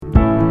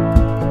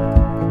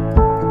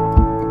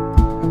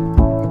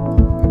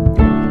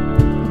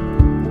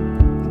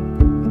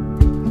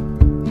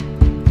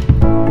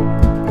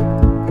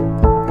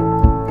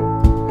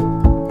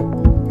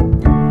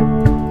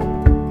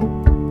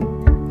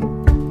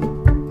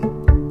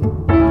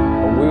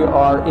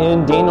are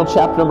in Daniel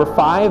chapter number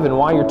 5, and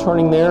while you're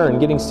turning there and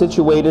getting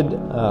situated,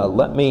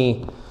 let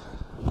me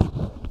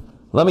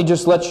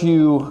just give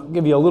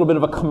you a little bit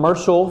of a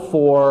commercial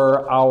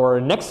for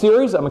our next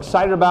series. I'm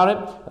excited about it.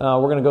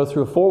 We're going to go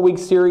through a 4-week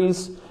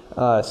series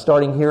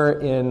starting here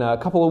in a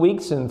couple of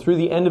weeks and through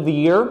the end of the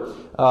year,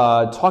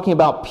 talking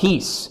about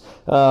peace.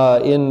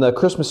 In the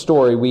Christmas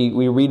story,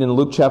 we read in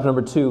Luke chapter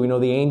number 2, we know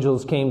the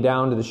angels came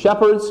down to the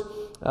shepherds,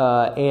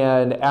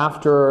 and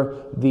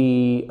after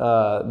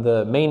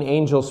the main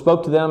angel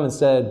spoke to them and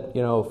said,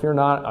 fear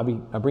not, I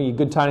bring you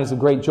good tidings of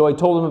great joy,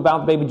 told them about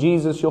the baby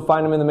Jesus, you'll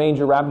find him in the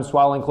manger, wrapped in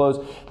swaddling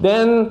clothes.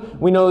 Then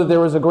we know that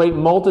there was a great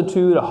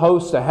multitude,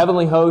 a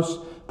heavenly host,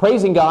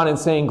 praising God and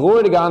saying,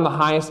 glory to God in the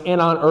highest, and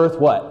on earth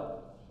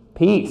what?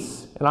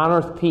 Peace. And on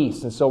earth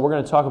peace. And so we're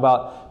going to talk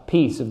about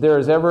peace. If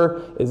there's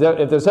ever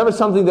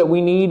something that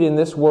we need in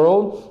this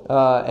world,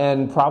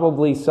 and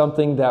probably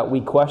something that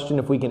we question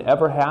if we can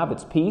ever have,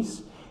 it's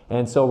peace.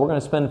 And so we're going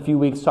to spend a few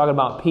weeks talking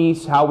about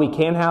peace, how we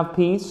can have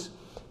peace,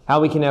 how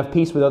we can have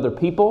peace with other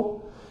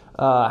people,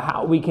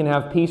 how we can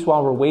have peace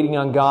while we're waiting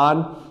on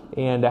God,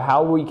 and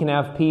how we can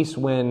have peace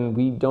when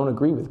we don't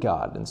agree with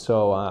God. And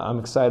so I'm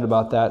excited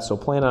about that. So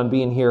plan on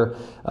being here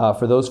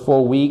for those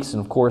 4 weeks.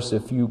 And of course,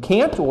 if you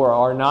can't or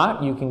are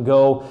not, you can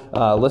go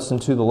listen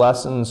to the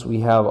lessons.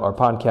 We have our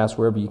podcast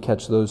wherever you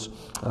catch those,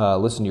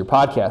 listen to your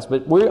podcast.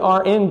 But we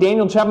are in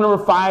Daniel chapter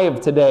number 5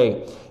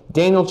 today.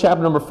 Daniel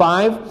chapter number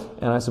 5,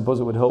 and I suppose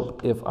it would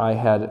help if I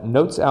had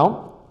notes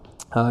out.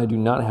 I do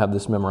not have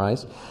this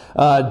memorized.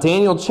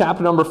 Daniel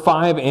chapter number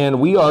 5, and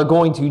we are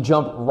going to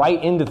jump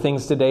right into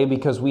things today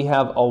because we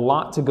have a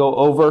lot to go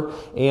over,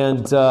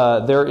 and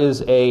there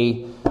is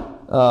a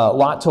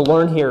lot to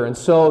learn here. And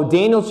so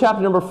Daniel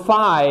chapter number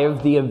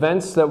 5, the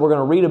events that we're going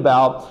to read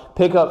about,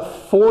 pick up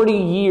 40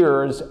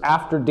 years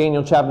after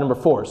Daniel chapter number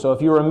 4. So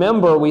if you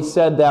remember, we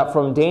said that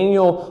from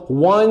Daniel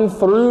 1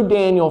 through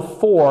Daniel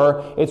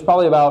 4, it's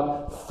probably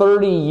about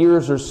 30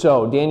 years or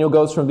so. Daniel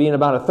goes from being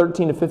about a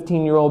 13 to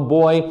 15-year-old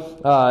boy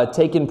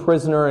taken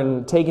prisoner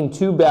and taken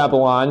to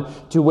Babylon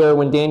to where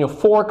when Daniel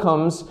 4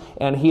 comes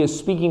and he is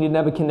speaking to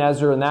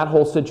Nebuchadnezzar and that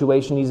whole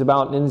situation, he's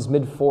about in his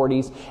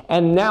mid-40s.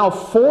 And now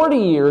 40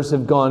 years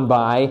have gone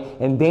by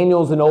and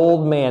Daniel's an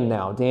old man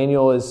now.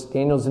 Daniel's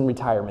in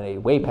retirement age,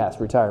 way past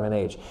retirement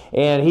age.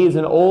 And he is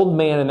an old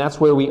man, and that's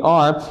where we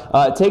are.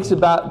 It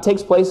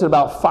takes place at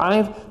about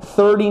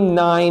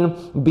 539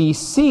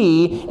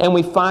 BC, and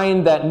we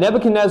find that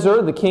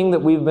Nebuchadnezzar, the king that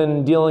we've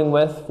been dealing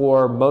with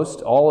for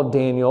most all of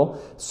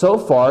Daniel so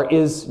far,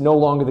 is no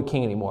longer the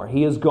king anymore.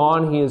 He is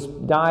gone. He has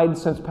died,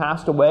 since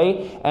passed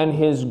away, and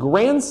his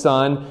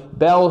grandson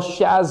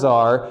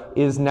Belshazzar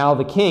is now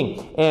the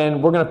king.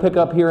 And we're going to pick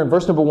up here in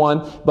verse number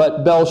 1,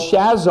 but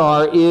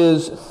Belshazzar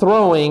is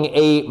throwing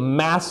a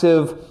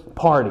massive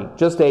party,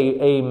 just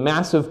a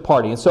massive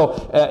party. And so,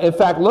 in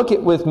fact, look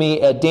with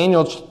me at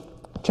Daniel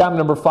chapter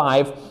number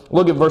 5.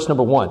 Look at verse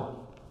number 1.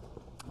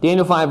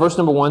 Daniel 5, verse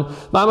number 1.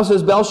 The Bible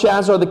says,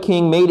 Belshazzar the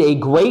king made a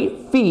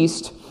great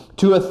feast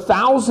to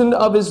 1,000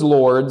 of his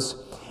lords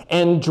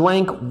and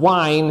drank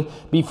wine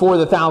before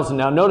the 1,000.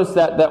 Now notice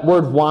that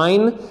word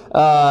wine,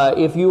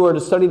 if you were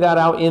to study that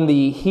out in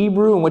the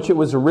Hebrew in which it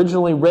was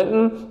originally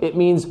written, it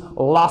means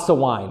lots of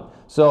wine.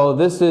 So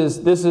this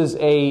is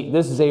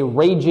a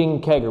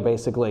raging kegger,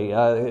 basically.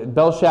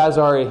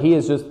 Belshazzar, he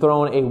has just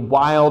thrown a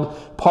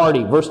wild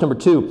party. Verse number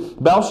 2.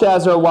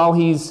 Belshazzar,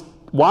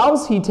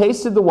 whilst he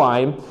tasted the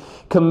wine,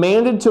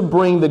 commanded to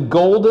bring the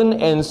golden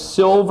and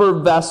silver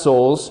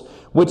vessels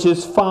which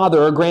his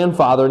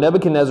grandfather,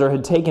 Nebuchadnezzar,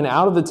 had taken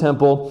out of the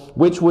temple,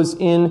 which was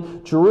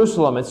in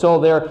Jerusalem. And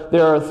so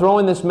they're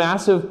throwing this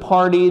massive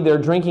party. They're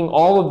drinking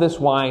all of this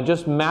wine,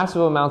 just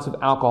massive amounts of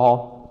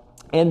alcohol.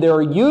 And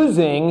they're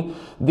using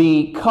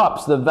the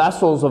cups, the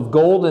vessels of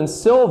gold and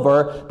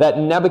silver that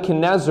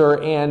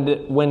Nebuchadnezzar,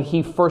 and when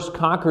he first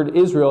conquered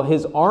Israel,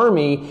 his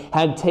army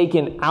had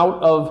taken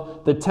out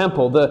of the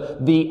temple.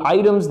 The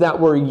items that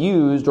were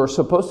used or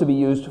supposed to be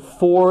used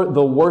for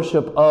the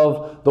worship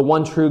of the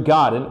one true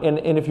God.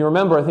 And if you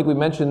remember, I think we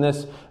mentioned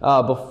this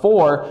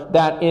before,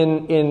 that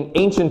in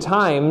ancient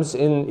times,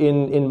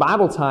 in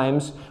Bible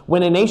times,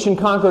 when a nation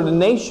conquered a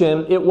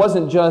nation, it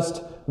wasn't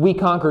just we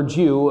conquered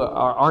you,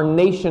 our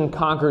nation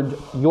conquered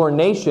your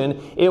nation.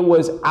 It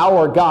was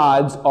our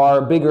gods are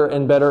bigger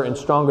and better and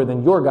stronger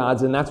than your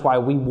gods, and that's why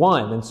we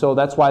won. And so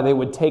that's why they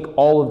would take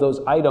all of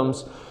those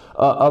items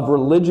of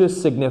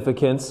religious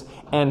significance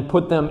and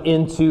put them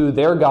into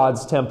their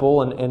God's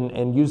temple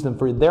and use them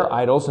for their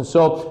idols. And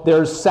so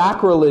there's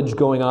sacrilege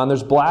going on.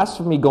 There's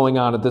blasphemy going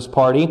on at this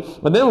party.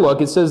 But then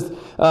look, it says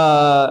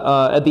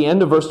at the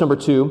end of verse number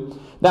 2,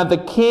 that the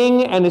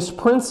king and his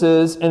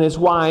princes and his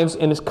wives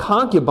and his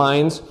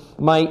concubines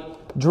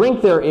might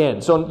drink therein.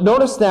 So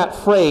notice that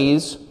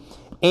phrase,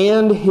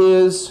 and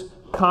his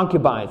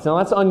concubines. Now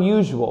that's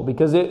unusual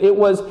because it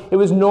was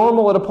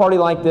normal at a party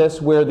like this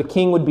where the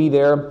king would be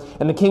there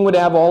and the king would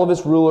have all of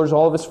his rulers,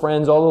 all of his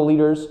friends, all the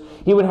leaders.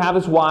 He would have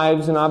his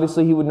wives, and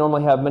obviously he would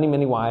normally have many,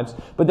 many wives,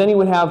 but then he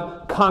would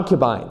have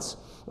concubines.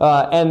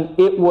 And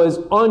it was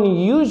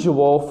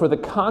unusual for the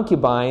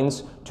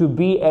concubines to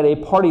be at a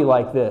party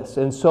like this.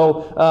 And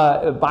so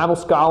Bible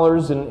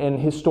scholars and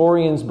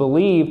historians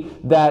believe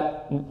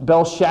that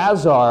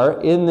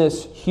Belshazzar, in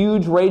this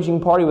huge raging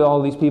party with all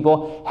of these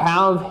people,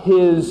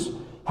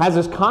 has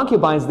his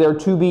concubines there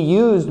to be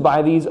used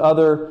by these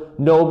other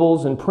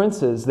nobles and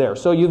princes there.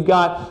 So you've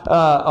got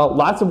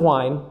lots of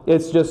wine.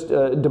 It's just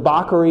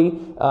debauchery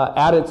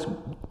at its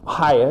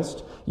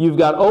highest. You've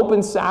got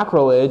open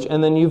sacrilege,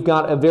 and then you've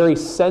got a very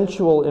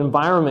sensual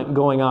environment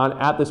going on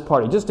at this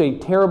party. Just a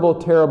terrible,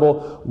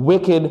 terrible,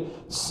 wicked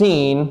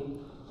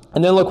scene.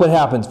 And then look what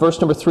happens. Verse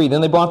number 3.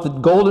 Then they brought the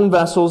golden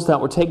vessels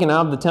that were taken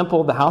out of the temple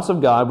of the house of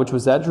God, which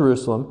was at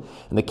Jerusalem.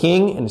 And the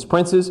king and his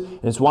princes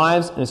and his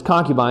wives and his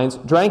concubines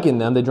drank in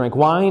them. They drank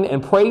wine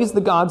and praised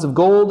the gods of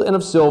gold and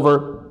of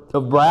silver,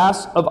 of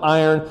brass, of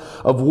iron,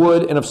 of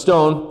wood, and of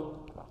stone.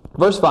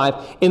 Verse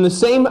 5. In the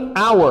same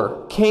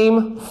hour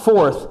came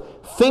forth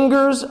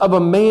fingers of a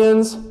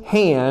man's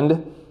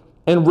hand,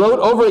 and wrote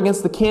over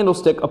against the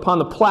candlestick upon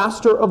the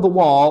plaster of the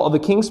wall of the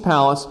king's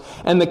palace,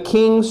 and the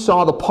king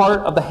saw the part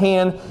of the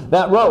hand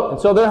that wrote.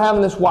 And so they're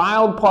having this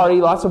wild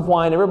party, lots of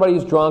wine,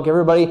 everybody's drunk,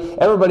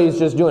 everybody's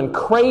just doing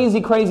crazy,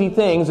 crazy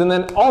things, and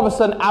then all of a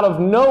sudden, out of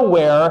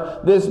nowhere,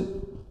 this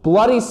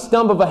bloody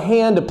stump of a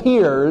hand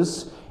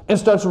appears and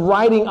starts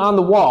writing on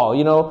the wall,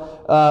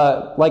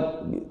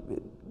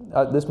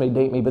 this may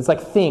date me, but it's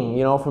like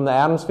Thing, from the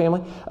Addams Family.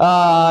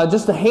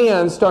 Just the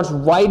hand starts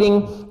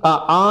writing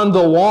on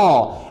the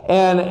wall.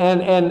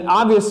 And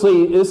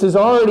obviously, this is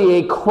already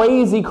a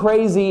crazy,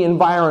 crazy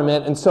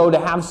environment. And so to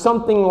have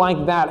something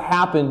like that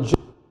happen,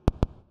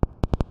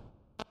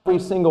 every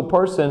single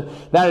person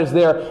that is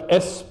there,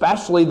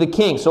 especially the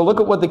king. So look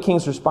at what the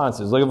king's response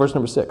is. Look at verse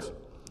number 6.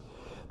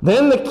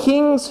 Then the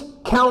king's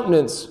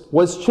countenance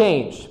was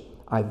changed.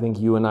 I think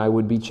you and I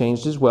would be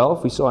changed as well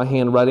if we saw a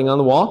hand writing on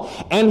the wall.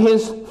 And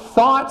his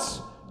thoughts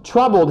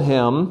troubled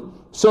him,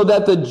 so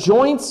that the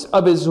joints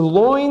of his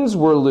loins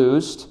were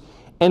loosed,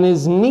 and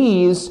his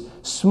knees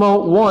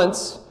smote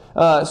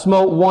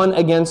one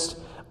against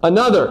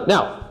another.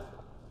 Now,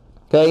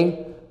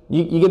 okay,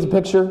 you get the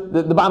picture?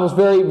 The Bible's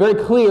very, very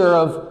clear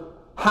of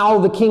how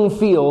the king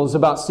feels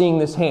about seeing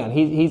this hand.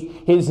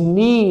 His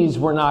knees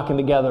were knocking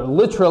together,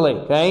 literally.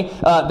 Okay,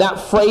 that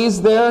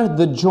phrase there,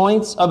 the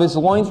joints of his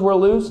loins were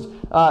loosed,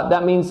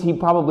 that means he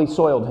probably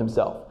soiled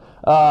himself.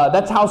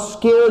 That's how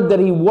scared that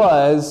he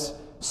was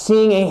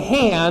seeing a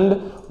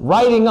hand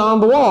writing on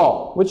the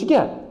wall. Which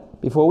again,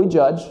 before we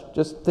judge,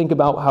 just think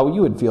about how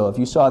you would feel if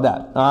you saw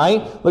that. All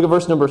right, look at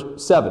verse number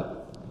 7.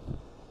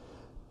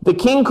 The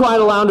king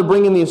cried aloud to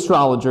bring in the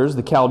astrologers,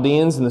 the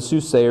Chaldeans, and the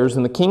soothsayers.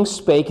 And the king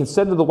spake and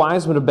said to the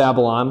wise men of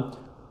Babylon,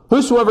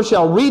 Whosoever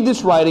shall read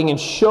this writing and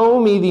show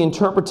me the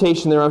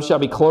interpretation thereof shall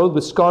be clothed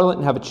with scarlet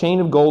and have a chain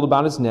of gold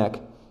about his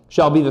neck,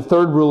 shall be the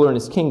third ruler in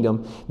his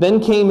kingdom. Then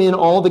came in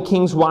all the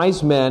king's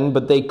wise men,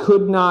 but they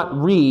could not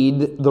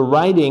read the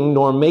writing,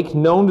 nor make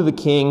known to the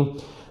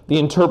king the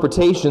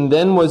interpretation.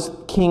 Then was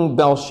King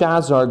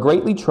Belshazzar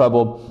greatly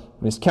troubled,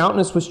 and his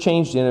countenance was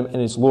changed in him, and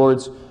his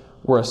lords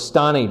were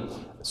astonished.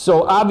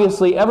 So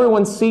obviously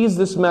everyone sees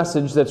this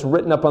message that's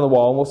written up on the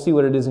wall, and we'll see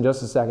what it is in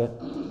just a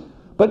second.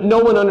 But no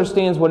one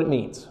understands what it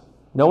means.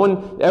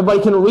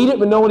 Everybody can read it,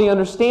 but nobody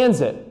understands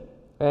it.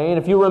 Okay? And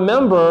if you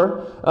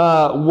remember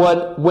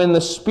when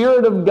the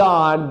Spirit of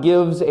God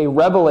gives a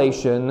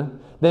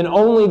revelation, then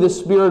only the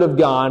Spirit of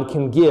God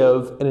can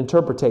give an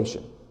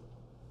interpretation.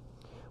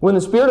 When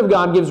the Spirit of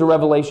God gives a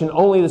revelation,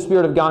 only the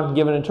Spirit of God can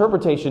give an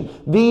interpretation.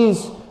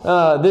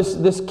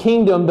 This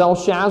kingdom,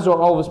 Belshazzar,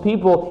 all of his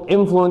people,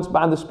 influenced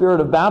by the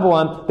spirit of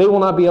Babylon, they will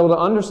not be able to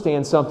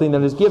understand something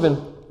that is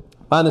given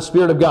by the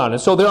Spirit of God.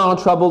 And so they're all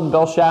troubled, and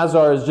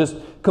Belshazzar is just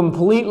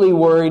completely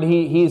worried.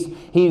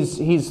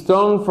 He's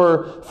thrown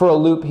for a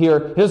loop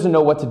here. He doesn't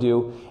know what to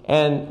do.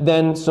 And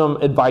then some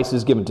advice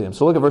is given to him.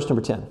 So look at verse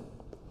number 10. It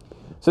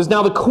says,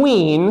 Now the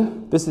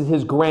queen, this is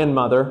his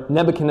grandmother,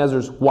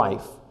 Nebuchadnezzar's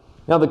wife.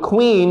 Now the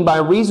queen, by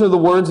reason of the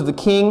words of the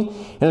king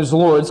and his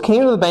lords,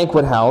 came to the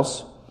banquet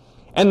house,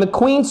 and the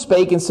queen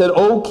spake and said,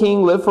 O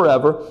king, live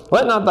forever.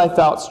 Let not thy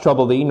thoughts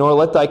trouble thee, nor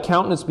let thy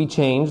countenance be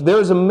changed. There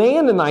is a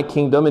man in thy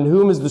kingdom in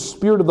whom is the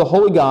spirit of the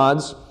holy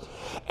gods.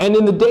 And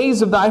in the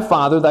days of thy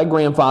father, thy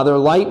grandfather,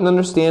 light and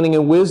understanding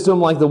and wisdom,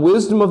 like the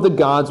wisdom of the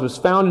gods, was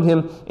found in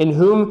him, in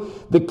whom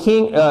the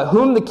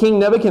king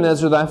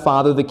Nebuchadnezzar, thy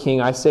father, the king,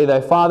 I say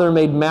thy father,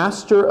 made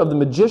master of the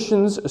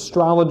magicians,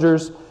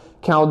 astrologers,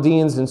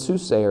 Chaldeans, and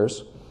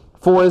soothsayers.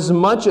 For as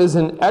much as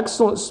an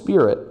excellent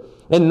spirit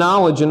and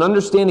knowledge and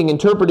understanding,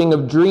 interpreting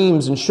of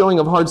dreams and showing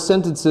of hard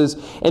sentences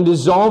and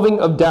dissolving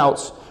of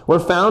doubts were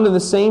found in the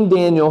same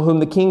Daniel, whom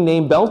the king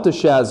named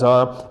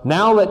Belteshazzar.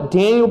 Now let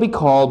Daniel be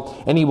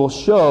called, and he will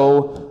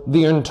show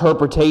the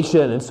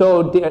interpretation. And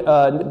so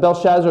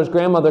Belshazzar's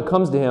grandmother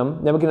comes to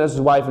him,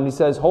 Nebuchadnezzar's wife, and he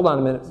says, Hold on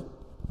a minute,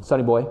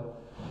 sonny boy.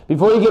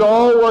 Before you get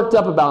all worked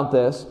up about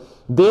this,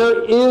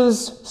 there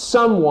is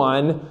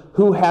someone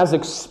who has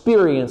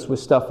experience with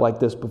stuff like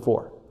this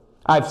before.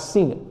 I've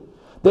seen it.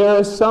 There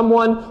is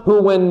someone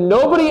who, when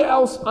nobody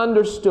else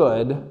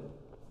understood,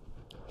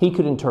 he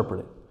could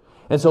interpret it.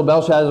 And so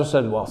Belshazzar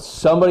said, well,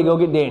 somebody go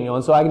get Daniel.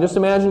 And so I can just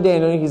imagine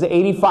Daniel. He's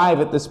 85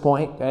 at this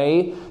point.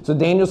 Okay? So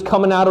Daniel's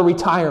coming out of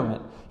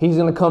retirement. He's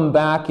going to come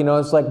back.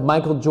 It's like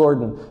Michael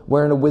Jordan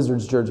wearing a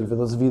Wizards jersey, for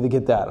those of you that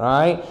get that. All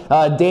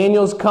right?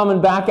 Daniel's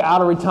coming back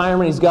out of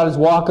retirement. He's got his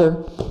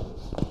walker.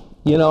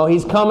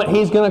 He's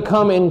going to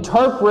come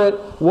interpret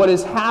what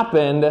has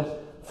happened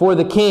for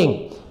the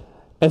king.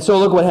 And so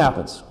look what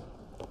happens.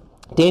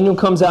 Daniel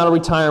comes out of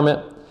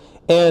retirement.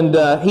 And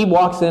he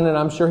walks in, and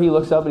I'm sure he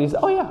looks up and he says,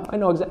 oh yeah, I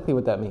know exactly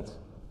what that means.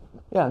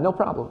 Yeah, no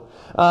problem.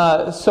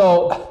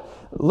 So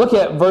look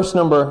at verse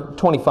number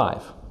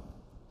 25.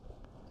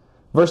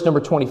 Verse number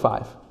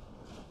 25.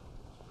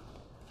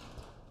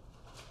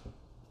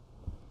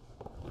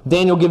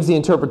 Daniel gives the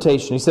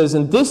interpretation. He says,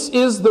 and this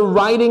is the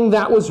writing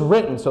that was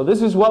written. So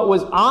this is what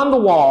was on the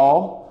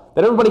wall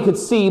that everybody could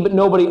see, but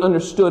nobody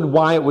understood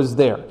why it was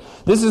there.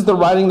 This is the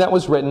writing that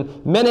was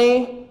written.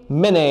 Mene,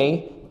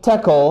 Mene,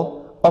 Tekel,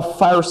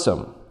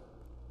 Upharsin.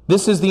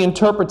 This is the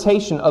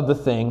interpretation of the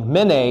thing.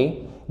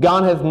 Mene,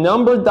 God hath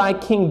numbered thy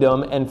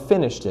kingdom and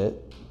finished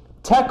it.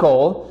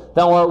 Tekel,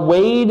 thou art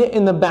weighed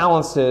in the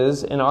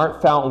balances and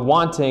art found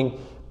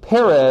wanting.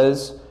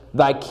 Peres,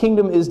 thy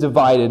kingdom is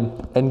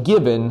divided and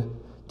given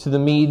to the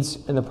Medes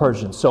and the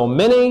Persians. So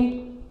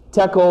Mene,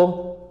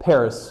 Tekel,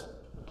 Peres.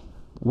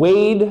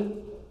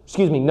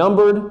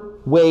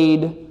 Numbered,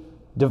 weighed,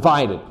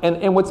 divided.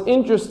 And what's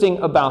interesting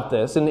about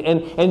this,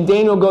 and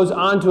Daniel goes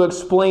on to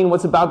explain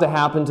what's about to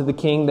happen to the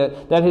king,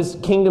 that his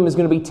kingdom is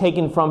going to be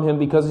taken from him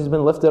because he's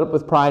been lifted up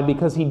with pride,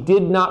 because he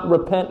did not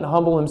repent and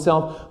humble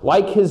himself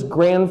like his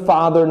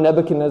grandfather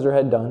Nebuchadnezzar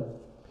had done.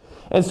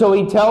 And so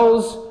he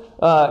tells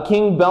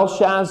King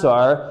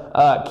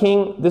Belshazzar,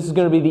 King, this is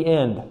going to be the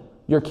end.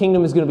 Your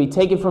kingdom is going to be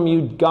taken from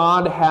you.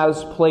 God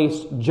has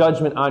placed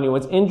judgment on you.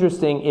 What's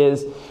interesting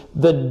is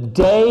the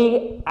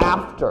day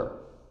after,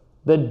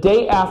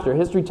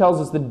 history tells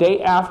us the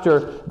day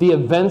after the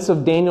events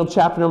of Daniel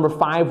chapter number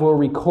 5 were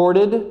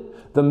recorded,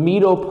 the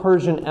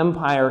Medo-Persian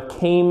Empire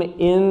came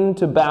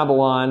into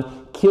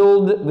Babylon,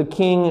 killed the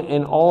king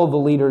and all of the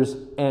leaders,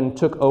 and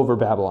took over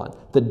Babylon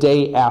the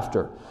day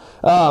after.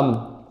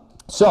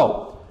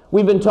 So,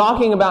 we've been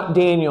talking about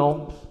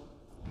Daniel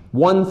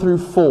 1 through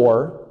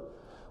 4.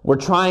 We're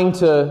trying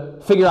to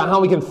figure out how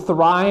we can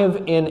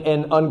thrive in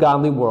an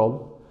ungodly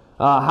world,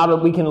 how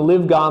we can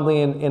live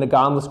godly in a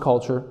godless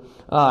culture,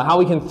 how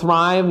we can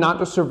thrive, not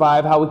just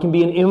survive, how we can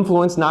be an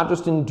influence, not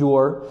just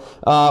endure.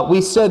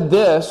 We said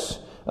this,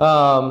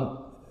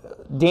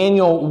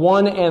 Daniel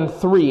 1 and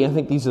 3, I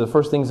think these are the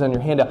first things on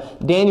your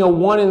handout. Daniel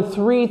 1 and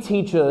 3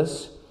 teach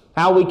us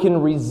how we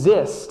can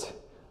resist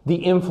the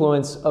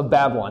influence of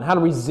Babylon, how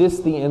to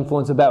resist the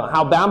influence of Babylon,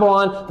 how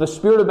Babylon, the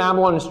spirit of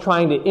Babylon is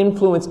trying to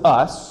influence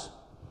us,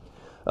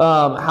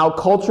 how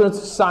culture and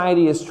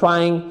society is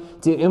trying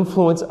to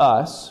influence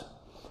us.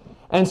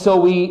 And so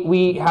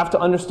we have to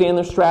understand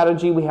their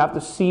strategy. We have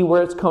to see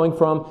where it's coming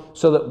from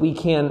so that we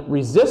can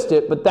resist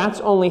it. But that's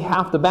only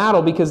half the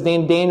battle, because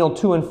then Daniel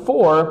 2 and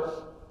 4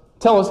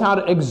 tell us how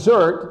to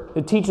exert.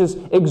 It teaches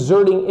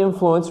exerting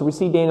influence. We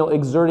see Daniel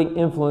exerting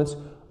influence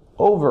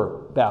over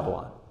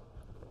Babylon.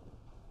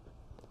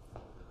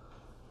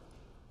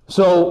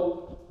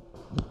 So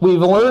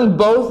we've learned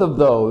both of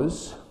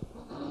those.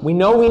 We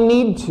know we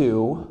need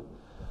to.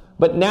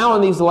 But now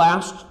in these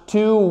last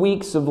 2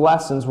 weeks of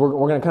lessons, we're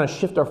going to kind of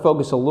shift our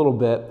focus a little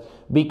bit,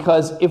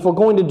 because if we're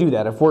going to do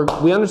that, if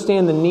we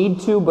understand the need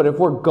to, but if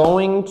we're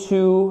going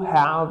to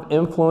have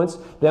influence,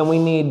 then we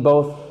need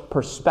both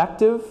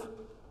perspective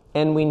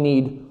and we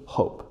need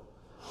hope.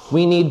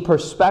 We need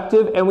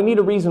perspective and we need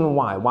a reason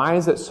why. Why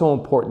is it so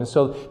important?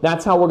 So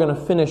that's how we're going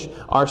to finish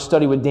our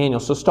study with Daniel.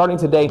 So starting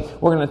today,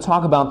 we're going to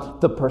talk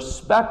about the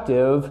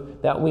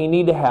perspective that we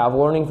need to have,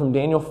 learning from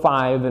Daniel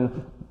 5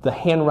 and the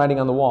handwriting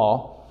on the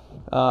wall.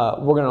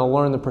 We're going to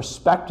learn the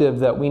perspective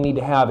that we need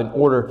to have in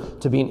order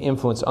to be an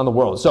influence on the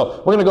world. So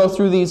we're going to go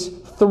through these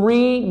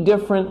 3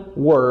 different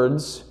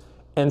words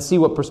and see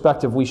what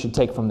perspective we should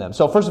take from them.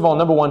 So first of all,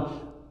 number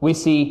 1, we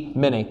see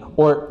mene,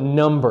 or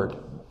numbered.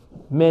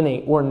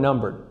 Mene, or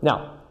numbered.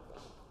 Now,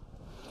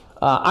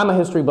 I'm a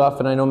history buff,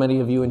 and I know many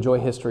of you enjoy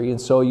history,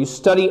 and so you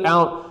study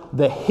out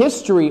the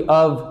history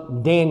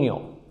of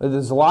Daniel.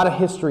 There's a lot of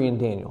history in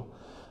Daniel.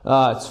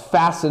 It's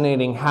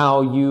fascinating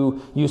how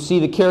you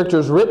see the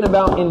characters written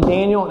about in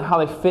Daniel and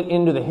how they fit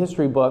into the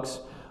history books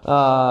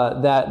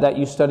that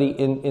you study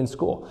in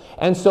school.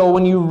 And so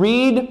when you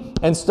read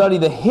and study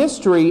the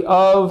history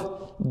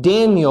of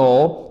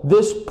Daniel,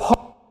 this part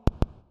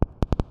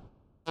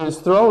is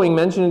throwing,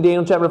 mentioned in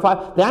Daniel chapter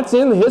 5, that's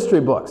in the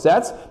history books.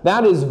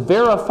 That is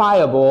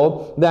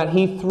verifiable that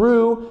he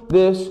threw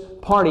this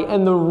party.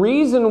 And the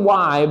reason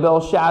why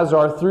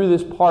Belshazzar threw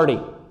this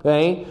party,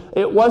 okay,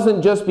 it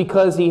wasn't just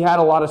because he had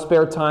a lot of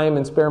spare time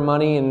and spare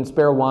money and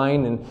spare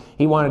wine and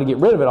he wanted to get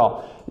rid of it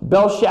all.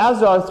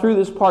 Belshazzar threw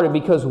this party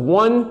because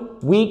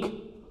 1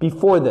 week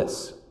before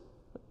this,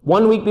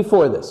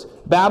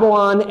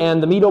 Babylon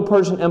and the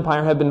Medo-Persian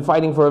Empire have been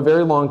fighting for a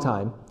very long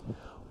time.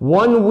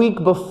 1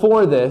 week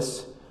before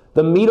this,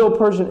 the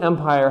Medo-Persian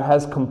Empire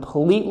has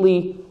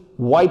completely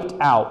wiped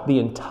out the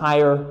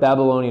entire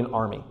Babylonian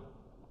army.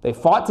 They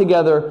fought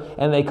together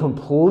and they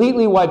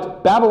completely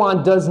wiped.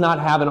 Babylon does not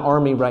have an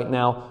army right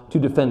now to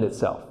defend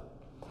itself.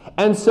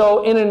 And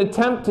so in an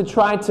attempt to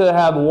try to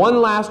have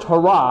one last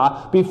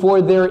hurrah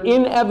before their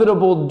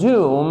inevitable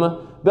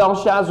doom,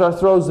 Belshazzar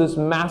throws this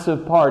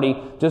massive party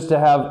just to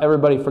have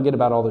everybody forget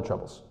about all their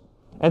troubles.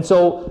 And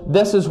so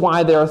this is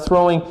why they are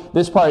throwing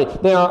this party.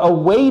 They are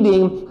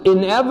awaiting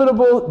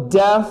inevitable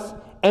death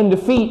and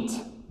defeat.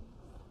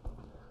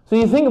 So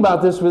you think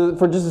about this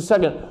for just a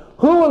second.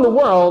 Who in the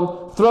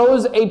world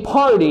throws a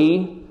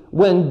party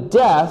when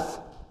death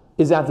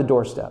is at the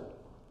doorstep?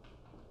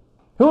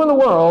 Who in the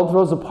world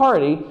throws a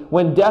party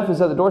when death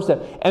is at the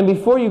doorstep? And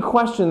before you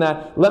question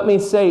that, let me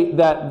say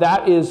that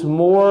that is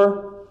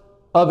more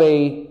of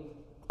a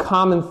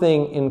common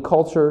thing in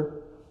culture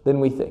than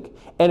we think.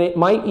 And it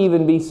might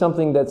even be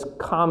something that's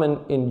common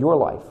in your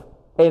life,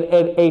 and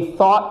a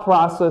thought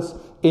process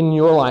in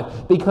your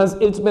life, because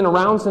it's been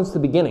around since the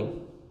beginning.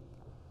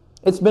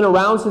 It's been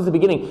around since the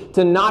beginning,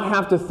 to not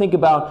have to think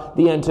about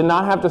the end, to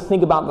not have to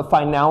think about the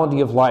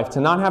finality of life,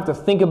 to not have to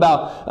think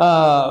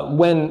about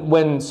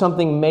when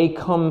something may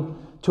come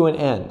to an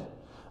end.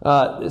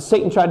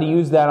 Satan tried to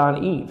use that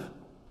on Eve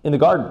in the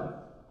garden.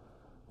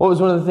 What was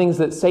one of the things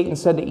that Satan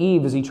said to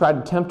Eve as he tried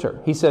to tempt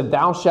her? He said,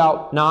 "Thou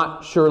shalt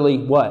not surely"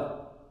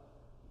 what?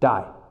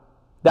 Die.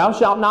 Thou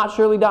shalt not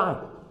surely die.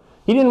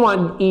 He didn't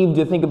want Eve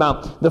to think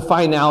about the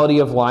finality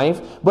of life,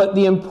 but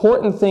the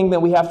important thing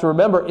that we have to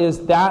remember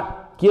is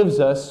that gives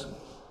us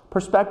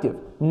perspective.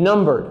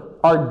 Numbered.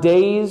 Our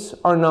days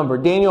are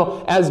numbered.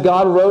 Daniel, as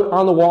God wrote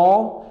on the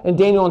wall, and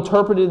Daniel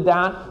interpreted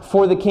that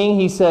for the king,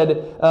 he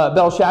said,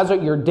 Belshazzar,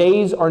 your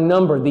days are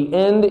numbered. The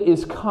end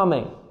is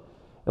coming.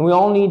 And we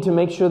all need to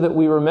make sure that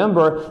we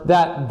remember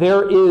that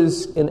there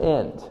is an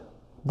end.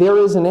 There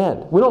is an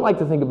end. We don't like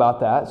to think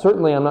about that.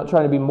 Certainly, I'm not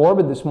trying to be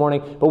morbid this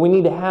morning, but we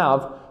need to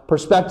have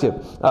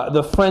perspective.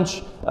 The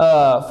French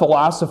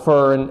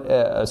philosopher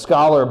and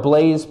scholar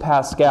Blaise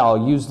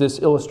Pascal used this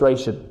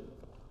illustration.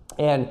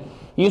 And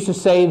he used to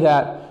say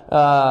that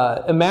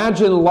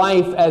imagine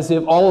life as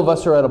if all of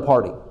us are at a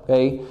party.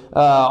 Okay,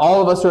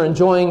 all of us are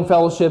enjoying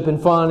fellowship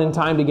and fun and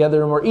time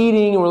together, and we're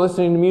eating and we're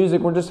listening to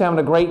music. We're just having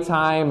a great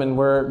time, and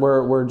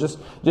we're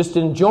just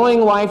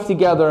enjoying life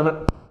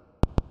together.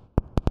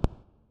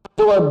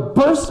 The door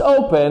bursts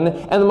open,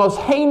 and the most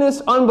heinous,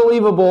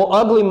 unbelievable,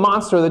 ugly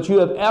monster that you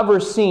have ever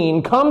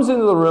seen comes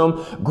into the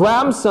room,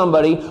 grabs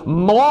somebody,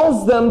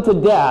 mauls them to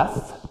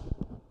death,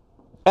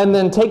 and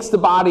then takes the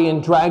body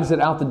and drags it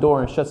out the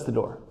door and shuts the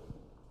door.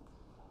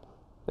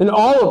 And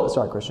all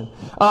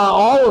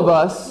of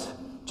us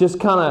just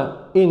kind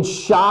of in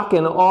shock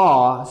and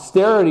awe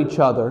stare at each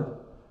other,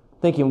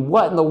 thinking,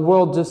 what in the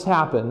world just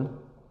happened?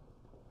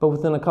 But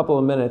within a couple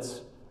of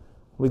minutes,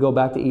 we go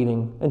back to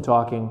eating and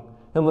talking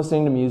and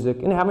listening to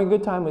music and having a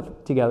good time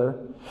together.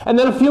 And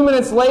then a few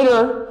minutes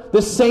later,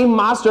 the same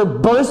monster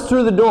bursts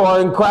through the door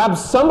and grabs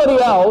somebody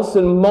else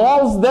and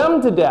mauls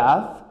them to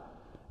death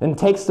and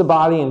takes the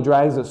body and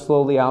drags it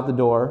slowly out the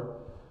door.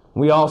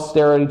 We all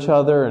stare at each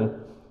other and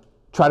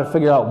try to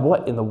figure out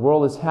what in the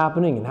world is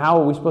happening and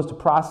how are we supposed to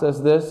process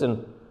this.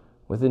 And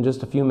within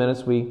just a few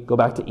minutes, we go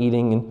back to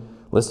eating and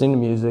listening to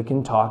music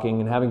and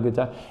talking and having a good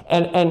time.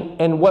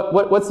 And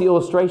what's the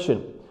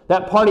illustration?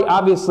 That party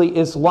obviously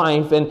is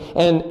life,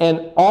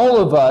 and all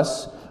of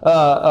us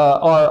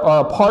are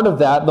a part of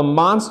that. The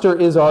monster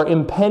is our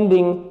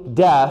impending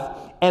death,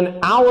 and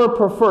our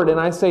preferred, and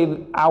I say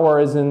our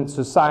as in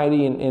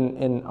society and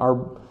in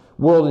our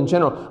world in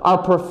general, our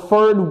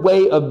preferred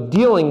way of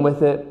dealing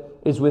with it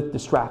is with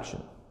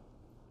distraction.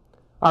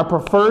 Our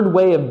preferred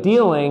way of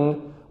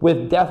dealing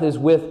with death is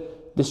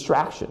with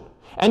distraction.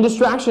 And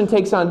distraction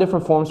takes on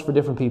different forms for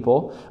different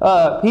people.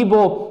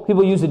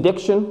 People use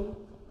addiction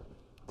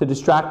to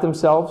distract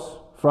themselves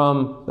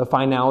from the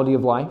finality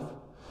of life.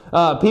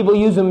 People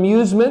use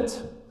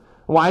amusement.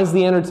 Why is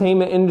the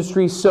entertainment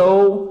industry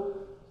so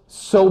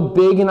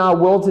big in our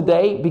world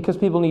today? Because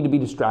people need to be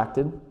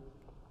distracted.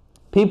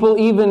 People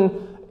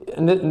even,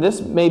 and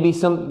this may be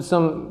something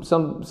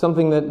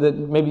that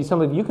maybe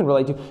some of you can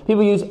relate to.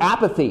 People use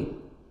apathy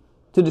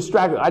to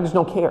distract. I just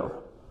don't care.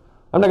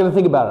 I'm not going to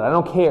think about it. I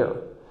don't care.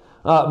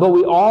 But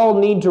we all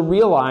need to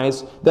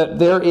realize that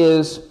there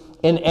is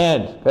an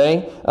end,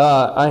 okay?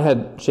 I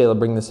had Shayla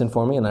bring this in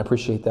for me, and I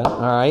appreciate that,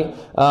 all right?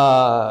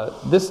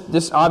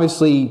 This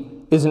obviously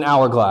is an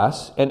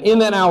hourglass, and in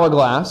that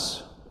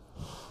hourglass,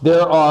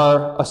 there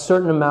are a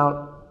certain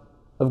amount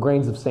of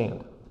grains of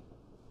sand.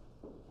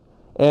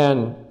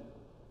 And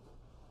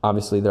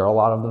obviously, there are a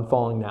lot of them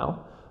falling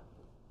now.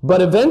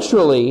 But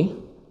eventually,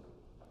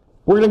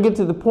 we're going to get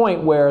to the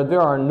point where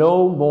there are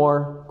no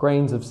more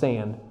grains of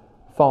sand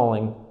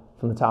falling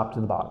from the top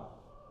to the bottom.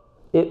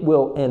 It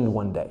will end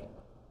one day.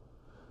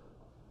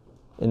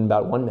 In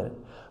about 1 minute.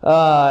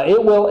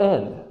 It will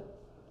end.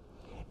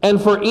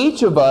 And for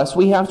each of us,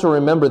 we have to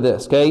remember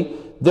this, okay?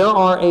 There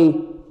are a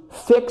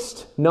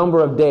fixed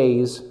number of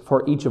days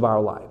for each of our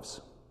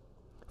lives.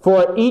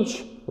 For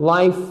each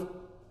life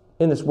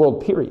in this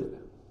world, period.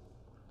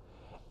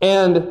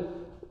 And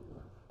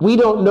we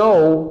don't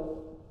know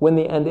when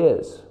the end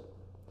is.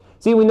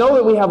 See, we know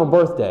that we have a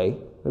birthday.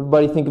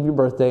 Everybody think of your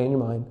birthday in your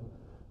mind.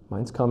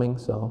 Mine's coming,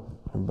 so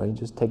everybody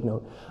just take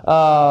note.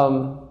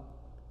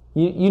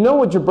 You know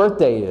what your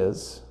birthday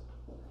is,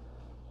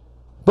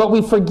 but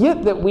we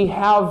forget that we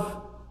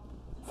have,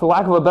 for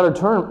lack of a better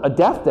term, a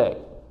death day.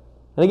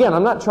 And again,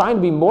 I'm not trying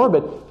to be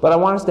morbid, but I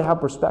want us to have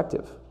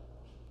perspective.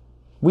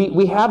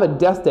 We have a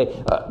death day.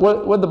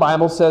 What the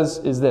Bible says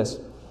is this.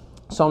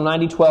 Psalm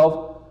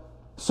 90:12.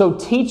 So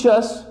teach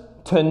us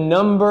to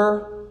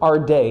number our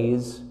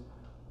days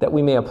that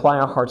we may apply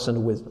our hearts unto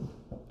wisdom.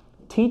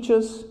 Teach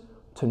us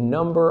to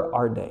number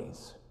our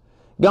days.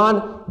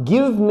 God,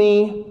 give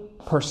me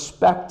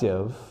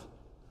perspective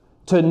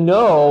to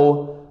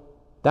know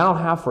that I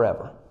don't have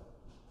forever.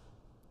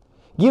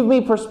 Give me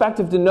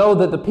perspective to know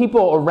that the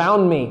people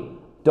around me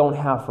don't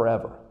have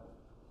forever.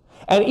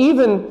 And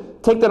even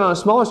take that on a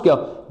smaller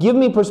scale. Give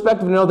me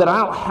perspective to know that I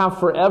don't have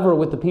forever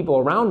with the people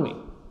around me.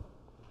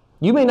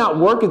 You may not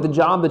work at the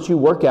job that you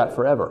work at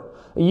forever.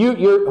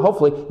 You're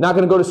hopefully not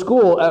going to go to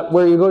school at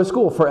where you go to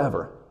school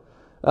forever.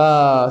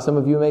 Some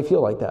of you may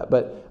feel like that,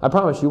 but I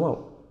promise you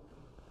won't.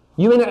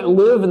 You may not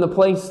live in the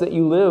place that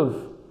you live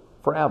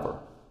forever.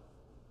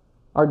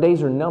 Our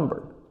days are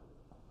numbered.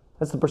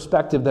 That's the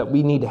perspective that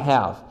we need to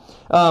have.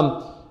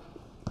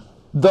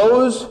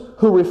 Those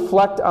who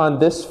reflect on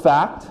this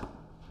fact,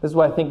 this is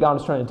what I think God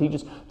is trying to teach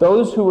us.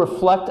 Those who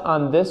reflect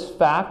on this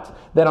fact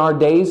that our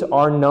days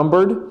are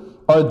numbered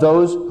are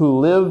those who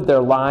live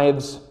their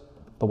lives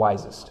the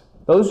wisest.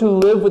 Those who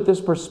live with this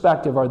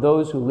perspective are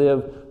those who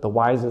live the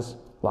wisest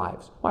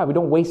lives. Why? We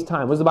don't waste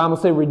time. What does the Bible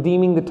say?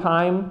 Redeeming the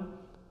time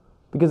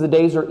because the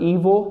days are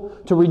evil.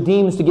 To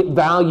redeem is to get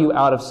value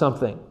out of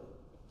something.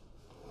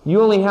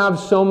 You only have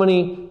so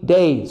many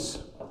days.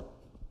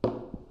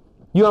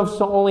 You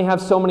only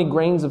have so many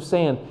grains of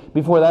sand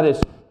before that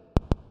is.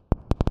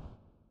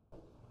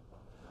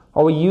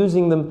 Are we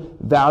using them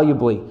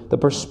valuably? The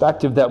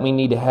perspective that we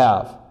need to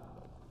have.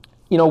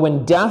 You know,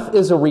 when death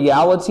is a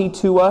reality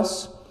to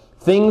us,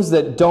 things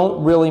that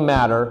don't really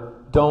matter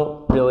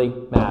don't really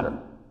matter.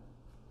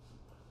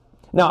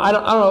 Now, I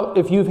don't know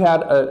if you've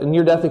had a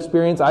near-death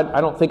experience. I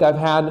don't think I've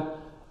had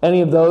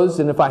any of those,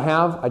 and if I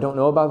have, I don't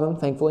know about them,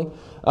 thankfully.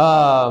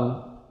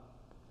 But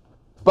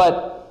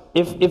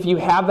if you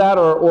have that,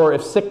 or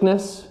if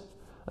sickness,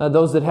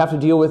 those that have to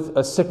deal with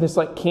a sickness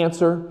like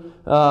cancer,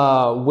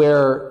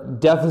 where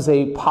death is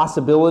a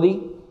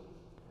possibility,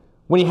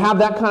 when you have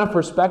that kind of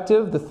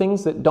perspective, the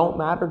things that don't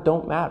matter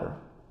don't matter.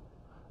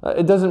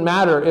 It doesn't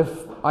matter if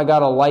I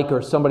got a like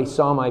or somebody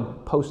saw my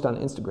post on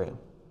Instagram.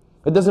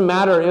 It doesn't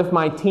matter if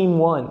my team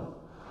won.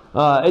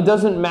 It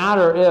doesn't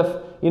matter if,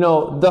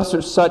 thus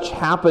or such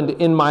happened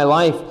in my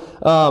life.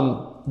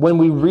 When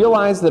we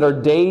realize that our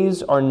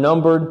days are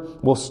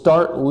numbered, we'll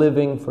start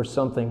living for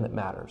something that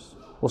matters.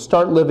 We'll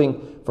start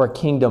living for a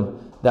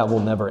kingdom that will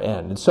never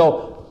end. And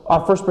so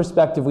our first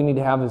perspective we need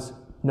to have is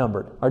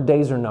numbered. Our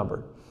days are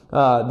numbered.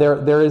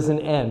 There is an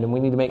end, and we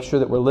need to make sure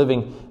that we're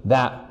living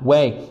that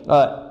way.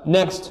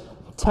 Next,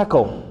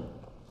 tekel.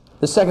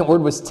 The second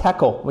word was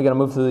tekel. We've got to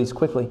move through these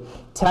quickly.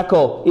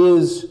 Tekel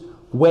is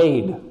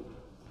weighed.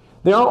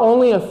 There are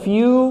only a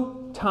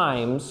few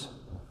times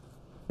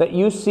that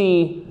you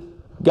see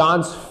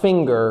God's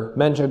finger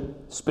mentioned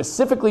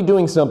specifically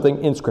doing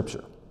something in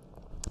Scripture.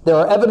 There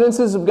are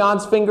evidences of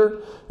God's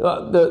finger.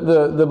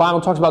 The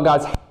Bible talks about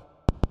God's hand.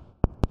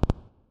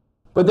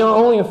 But there are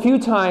only a few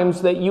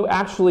times that you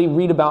actually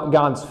read about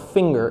God's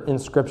finger in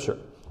Scripture.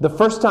 The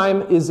first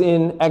time is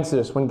in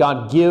Exodus, when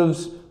God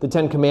gives the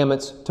Ten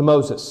Commandments to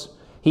Moses.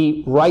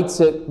 He writes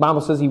it, the Bible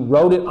says he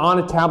wrote it on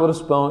a tablet of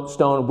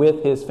stone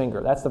with his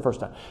finger. That's the first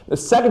time. The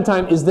second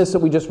time is this that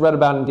we just read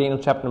about in Daniel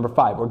chapter number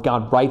 5, where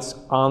God writes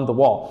on the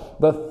wall.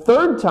 The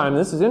third time,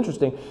 this is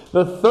interesting,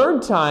 the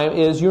third time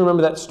is, you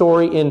remember that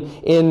story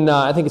in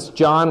I think it's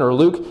John or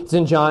Luke, it's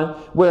in John,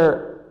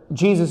 where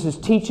Jesus is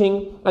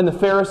teaching, and the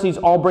Pharisees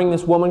all bring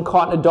this woman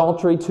caught in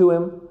adultery to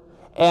him,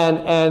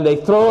 and they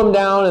throw him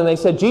down, and they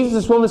said, Jesus,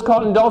 this woman's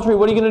caught in adultery,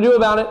 what are you going to do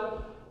about it?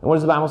 And what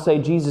does the Bible say?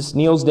 Jesus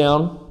kneels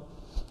down,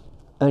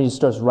 and he just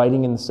starts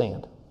writing in the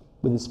sand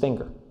with his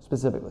finger,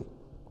 specifically.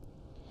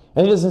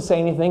 And he doesn't say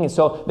anything, and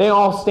so they're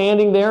all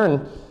standing there,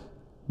 and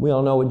we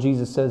all know what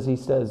Jesus says. He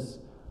says,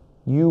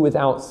 you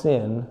without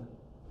sin,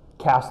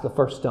 cast the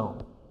first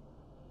stone.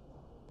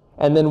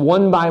 And then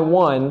one by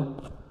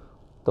one,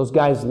 those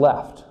guys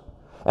left.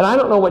 And I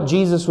don't know what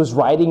Jesus was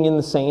writing in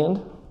the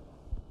sand.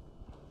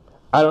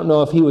 I don't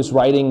know if he was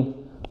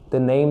writing the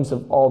names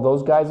of all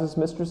those guys as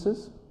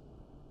mistresses.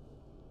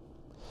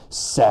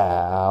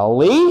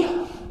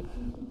 Sally.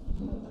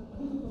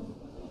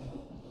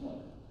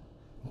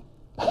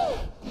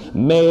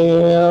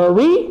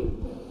 Mary.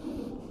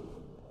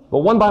 But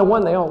one by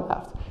one, they all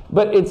left.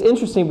 But it's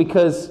interesting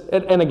because,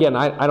 and again,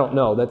 I don't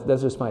know.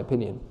 That's just my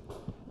opinion.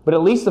 But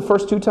at least the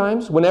first two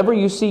times, whenever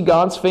you see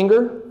God's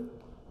finger,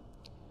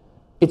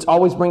 it's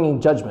always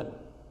bringing judgment.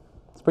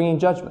 It's bringing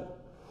judgment.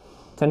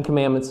 10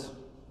 Commandments,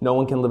 no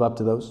one can live up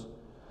to those.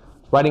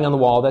 Writing on the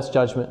wall, that's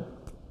judgment.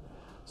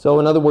 So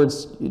in other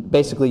words,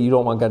 basically you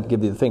don't want God to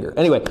give you the finger.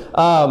 Anyway,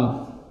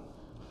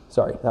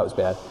 Sorry, that was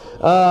bad.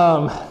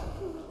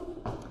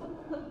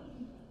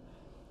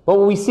 But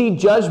when we see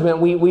judgment,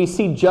 we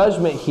see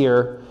judgment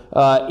here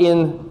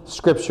in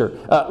Scripture.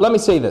 Let me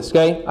say this,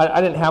 okay? I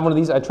didn't have one of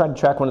these. I tried to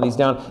track one of these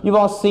down. You've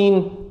all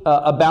seen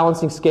a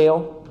balancing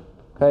scale,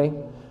 okay?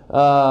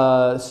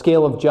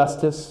 Scale of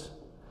justice.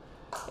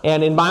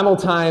 And in Bible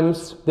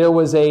times, there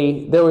was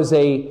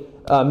a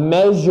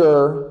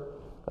measure,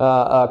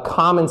 a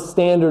common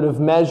standard of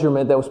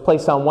measurement that was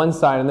placed on one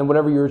side, and then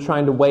whatever you were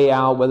trying to weigh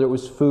out, whether it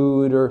was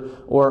food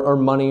or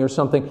money or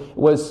something,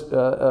 was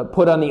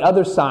put on the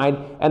other side,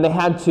 and they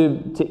had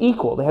to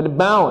equal, they had to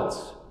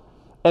balance.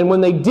 And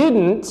when they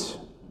didn't,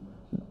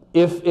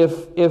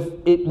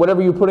 if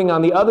whatever you're putting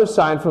on the other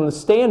side from the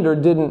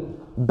standard didn't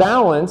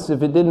balance,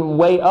 if it didn't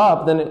weigh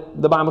up, then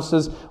the Bible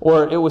says,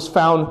 or it was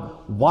found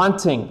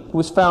wanting. It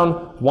was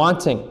found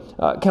wanting.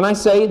 Can I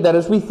say that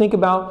as we think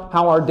about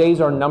how our days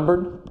are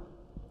numbered,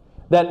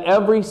 that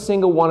every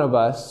single one of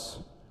us,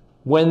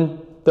 when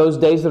those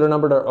days that are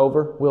numbered are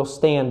over, will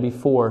stand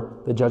before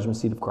the judgment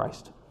seat of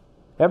Christ.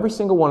 Every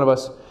single one of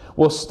us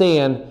will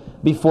stand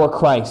before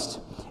Christ.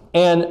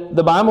 And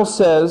the Bible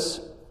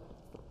says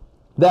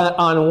that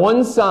on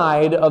one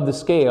side of the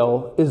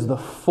scale is the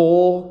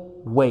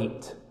full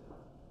weight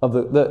of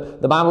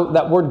the Bible.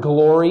 That word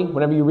glory,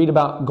 whenever you read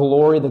about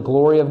glory, the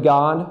glory of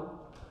God,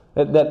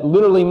 that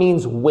literally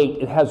means weight.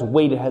 It has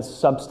weight, it has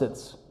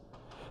substance.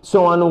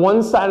 So on the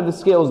one side of the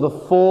scale is the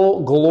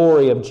full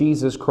glory of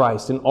Jesus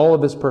Christ and all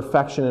of His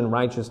perfection and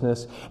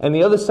righteousness. And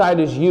the other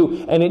side is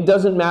you. And it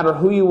doesn't matter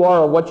who you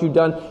are or what you've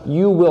done,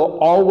 you will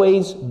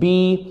always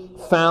be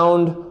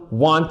found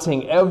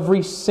wanting.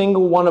 Every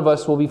single one of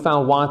us will be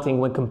found wanting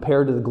when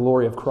compared to the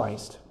glory of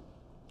Christ.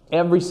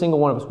 Every single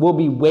one of us will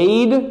be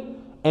weighed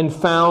and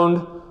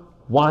found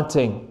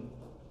wanting.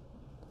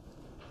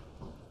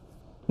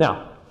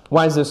 Now,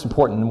 why is this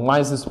important? And why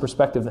is this a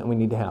perspective that we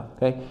need to have?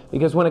 Okay?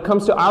 Because when it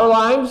comes to our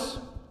lives,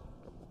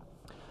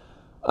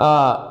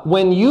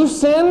 when you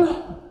sin,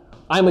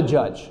 I'm a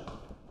judge.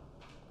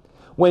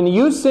 When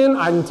you sin,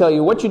 I can tell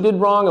you what you did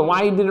wrong and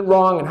why you did it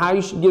wrong and how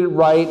you should get it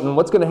right and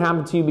what's going to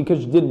happen to you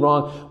because you did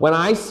wrong. When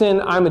I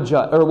sin, I'm a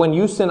judge. Or when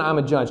you sin, I'm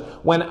a judge.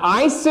 When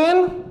I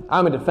sin,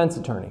 I'm a defense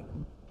attorney.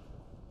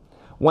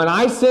 When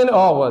I sin,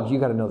 oh, well, you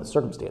got to know the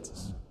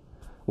circumstances.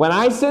 When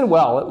I sin,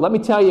 well, let me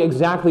tell you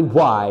exactly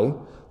why.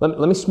 Let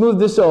me smooth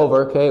this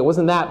over, okay? It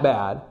wasn't that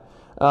bad.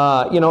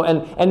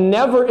 And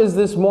never is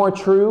this more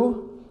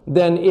true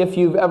than if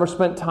you've ever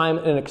spent time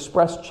in an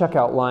express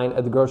checkout line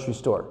at the grocery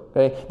store,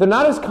 okay? They're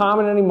not as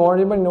common anymore.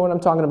 Anybody know what I'm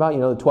talking about?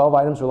 The 12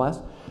 items or less.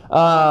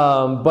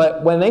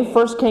 But when they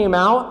first came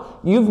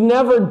out, you've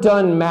never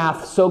done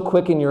math so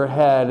quick in your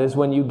head as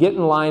when you get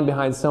in line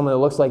behind someone that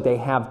looks like they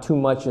have too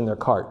much in their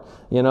cart.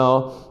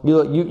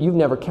 You've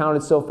never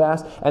counted so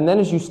fast. And then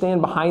as you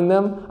stand behind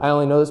them, I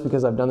only know this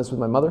because I've done this with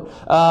my mother.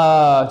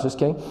 Just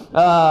kidding.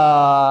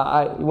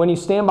 When you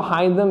stand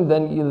behind them,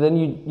 then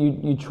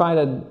you try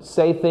to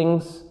say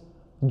things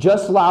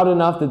just loud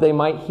enough that they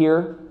might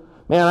hear.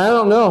 Man, I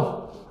don't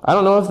know. I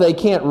don't know if they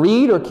can't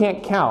read or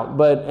can't count,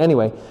 but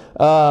anyway,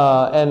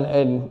 but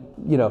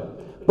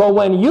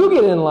when you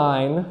get in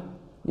line,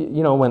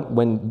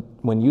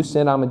 when you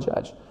sin, I'm a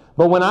judge.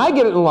 But when I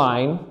get in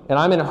line and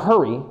I'm in a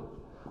hurry,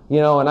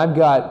 and I've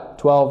got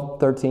 12,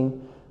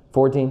 13,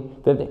 14,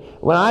 15,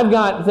 when I've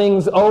got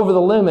things over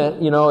the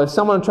limit, if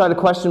someone tried to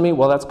question me,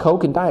 well, that's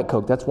Coke and Diet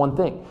Coke, that's one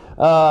thing.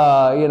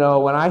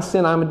 When I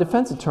sin, I'm a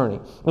defense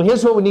attorney. And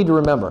here's what we need to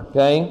remember,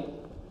 okay?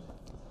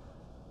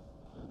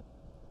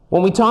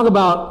 When we talk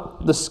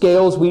about the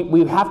scales,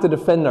 we have to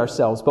defend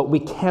ourselves, but we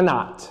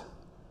cannot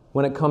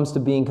when it comes to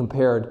being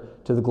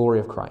compared to the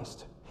glory of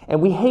Christ.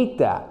 And we hate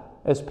that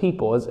as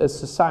people, as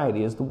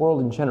society, as the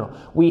world in general.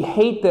 We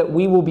hate that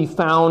we will be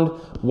found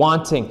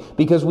wanting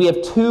because we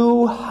have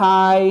too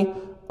high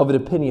of an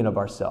opinion of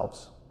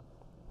ourselves.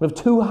 We have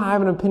too high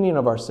of an opinion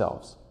of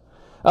ourselves.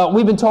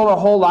 We've been told our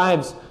whole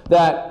lives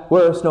that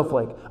we're a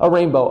snowflake, a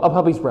rainbow, a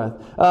puppy's breath.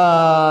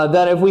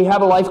 That if we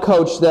have a life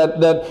coach,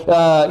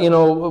 all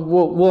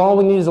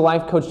we need is a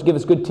life coach to give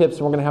us good tips,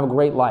 and we're going to have a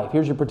great life.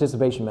 Here's your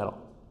participation medal.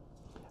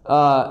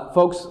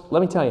 Folks,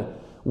 let me tell you,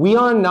 we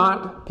are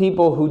not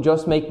people who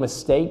just make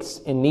mistakes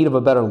in need of a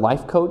better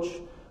life coach.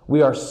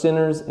 We are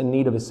sinners in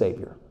need of a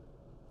Savior.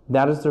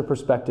 That is the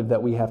perspective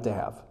that we have to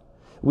have.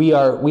 We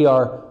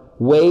are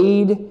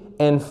weighed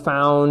and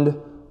found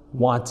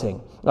wanting.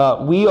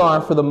 We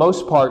are, for the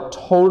most part,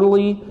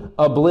 totally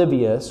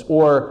oblivious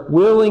or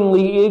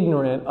willingly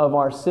ignorant of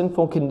our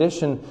sinful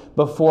condition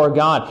before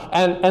God.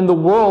 And the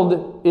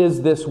world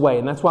is this way,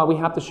 and that's why we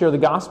have to share the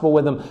gospel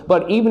with them.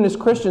 But even as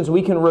Christians,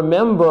 we can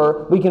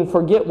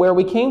forget where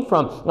we came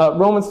from.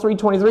 Romans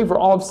 3:23, for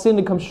all have sinned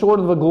and come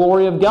short of the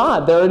glory of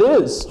God. There it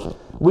is.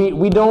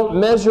 We don't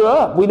measure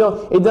up.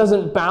 It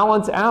doesn't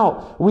balance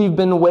out. We've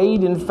been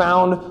weighed and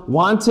found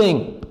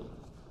wanting.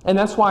 And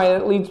that's why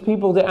it leads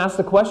people to ask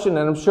the question,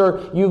 and I'm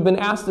sure you've been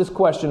asked this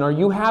question, or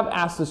you have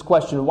asked this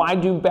question, why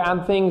do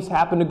bad things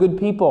happen to good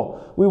people?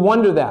 We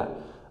wonder that.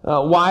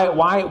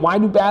 Why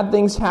do bad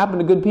things happen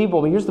to good people?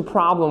 But here's the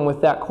problem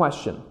with that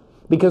question.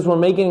 because we're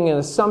making an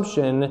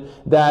assumption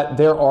that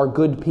there are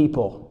good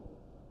people.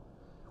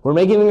 We're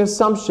making an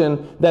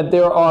assumption that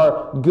there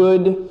are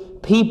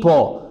good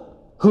people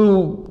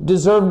who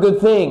deserve good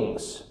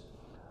things.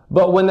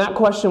 But when that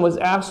question was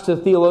asked to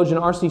theologian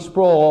R.C.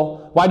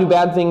 Sproul, why do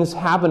bad things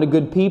happen to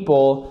good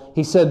people?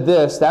 He said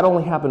this, that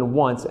only happened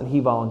once, and he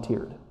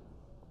volunteered.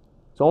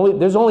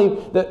 There's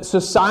only the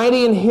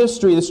society and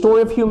history, the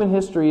story of human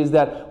history is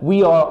that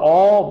we are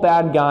all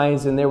bad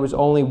guys, and there was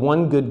only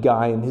one good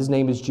guy, and his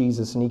name is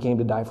Jesus, and he came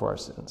to die for our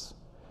sins.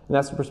 And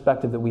that's the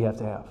perspective that we have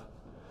to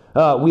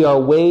have. We are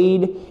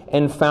weighed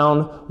and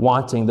found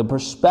wanting. The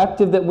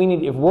perspective that we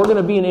need, if we're going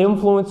to be an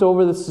influence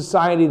over the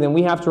society, then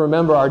we have to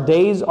remember our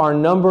days are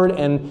numbered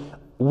and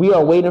we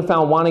are weighed and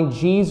found wanting.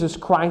 Jesus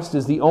Christ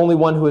is the only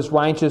one who is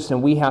righteous,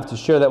 and we have to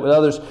share that with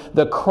others.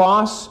 The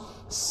cross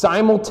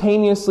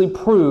simultaneously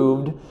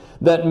proved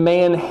that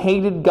man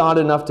hated God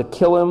enough to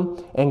kill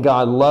him, and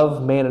God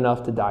loved man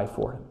enough to die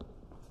for him.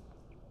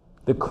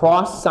 The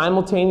cross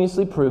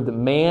simultaneously proved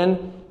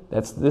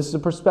that this is a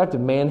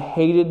perspective, man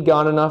hated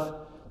God enough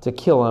to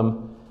kill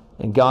him,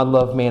 and God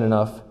loved man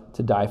enough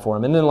to die for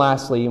him. And then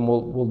lastly, and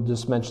we'll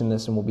just mention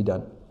this and we'll be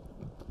done.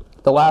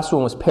 The last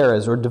one was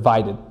Perez, or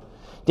divided.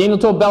 Daniel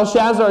told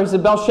Belshazzar, he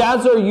said,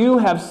 Belshazzar, you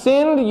have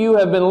sinned, you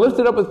have been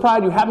lifted up with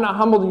pride, you have not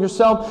humbled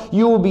yourself,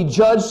 you will be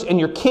judged, and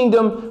your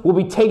kingdom will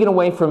be taken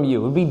away from you.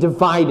 It will be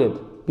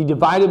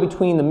divided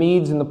between the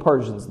Medes and the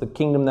Persians, the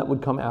kingdom that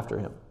would come after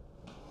him.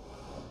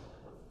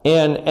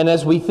 And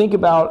as we think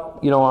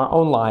about, our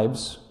own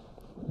lives,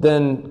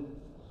 then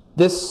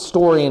this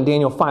story in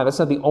Daniel 5, that's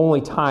not the only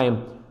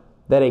time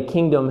that a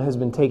kingdom has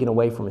been taken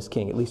away from his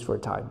king, at least for a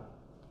time.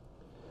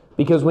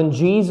 Because when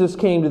Jesus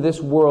came to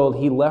this world,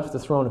 he left the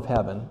throne of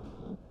heaven.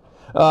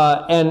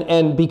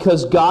 And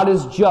because God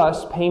is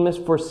just,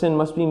 payment for sin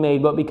must be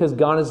made. But because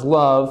God is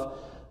love,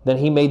 then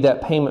he made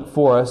that payment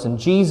for us. And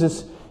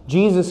Jesus'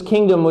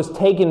 kingdom was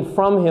taken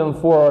from him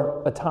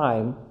for a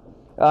time.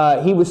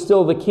 He was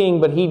still the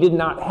king, but he did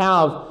not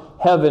have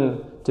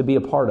heaven to be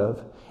a part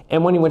of.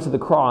 And when he went to the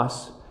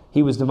cross,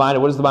 he was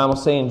divided. What does the Bible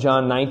say in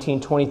John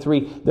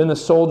 19:23? Then the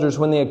soldiers,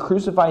 when they had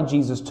crucified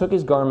Jesus, took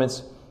his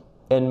garments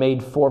and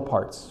made 4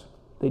 parts.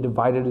 They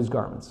divided his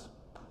garments.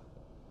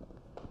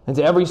 And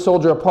to every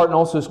soldier a part, and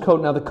also his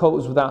coat. Now the coat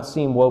was without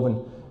seam,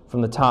 woven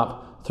from the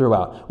top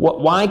throughout.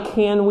 Why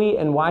can we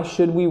and why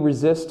should we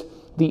resist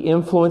the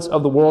influence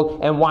of the world?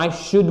 And why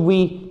should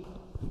we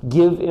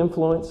give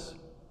influence?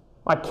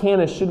 Why can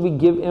and should we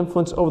give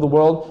influence over the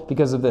world?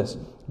 Because of this.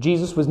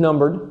 Jesus was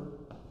numbered.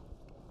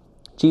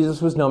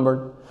 Jesus was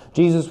numbered.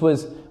 Jesus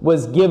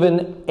was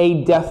given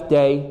a death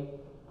day.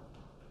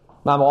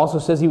 The Bible also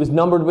says he was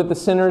numbered with the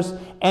sinners,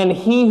 and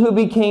he who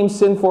became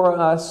sin for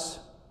us,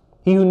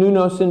 he who knew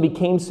no sin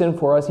became sin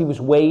for us. He was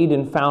weighed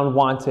and found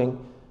wanting.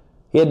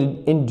 He had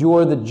to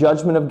endure the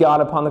judgment of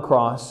God upon the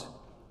cross,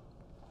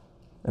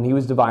 and he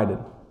was divided.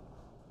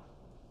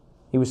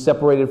 He was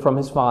separated from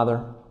his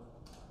Father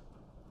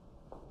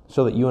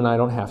so that you and I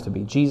don't have to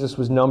be. Jesus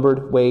was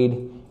numbered,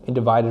 weighed, and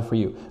divided for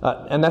you.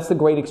 And that's the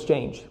great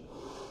exchange.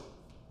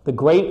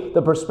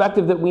 The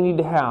perspective that we need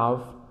to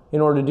have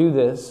in order to do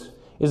this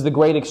is the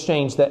great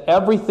exchange, that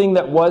everything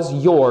that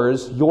was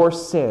yours, your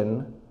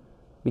sin,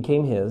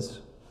 became his,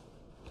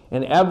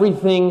 and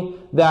everything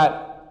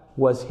that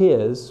was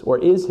his or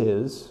is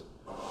his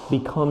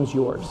becomes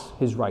yours,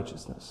 his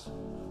righteousness.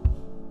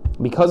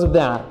 Because of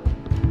that,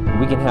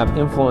 we can have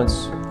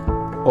influence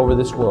over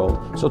this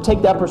world. So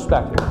take that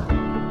perspective.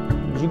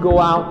 As you go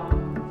out,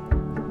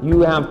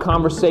 you have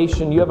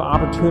conversation, you have an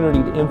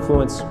opportunity to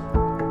influence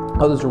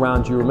others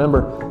around you.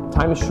 Remember,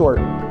 time is short.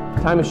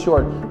 Time is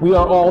short. We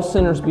are all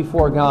sinners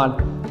before God,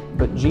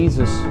 but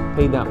Jesus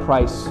paid that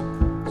price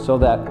so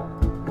that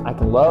I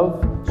can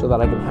love, so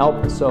that I can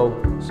help, so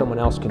someone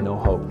else can know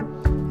hope.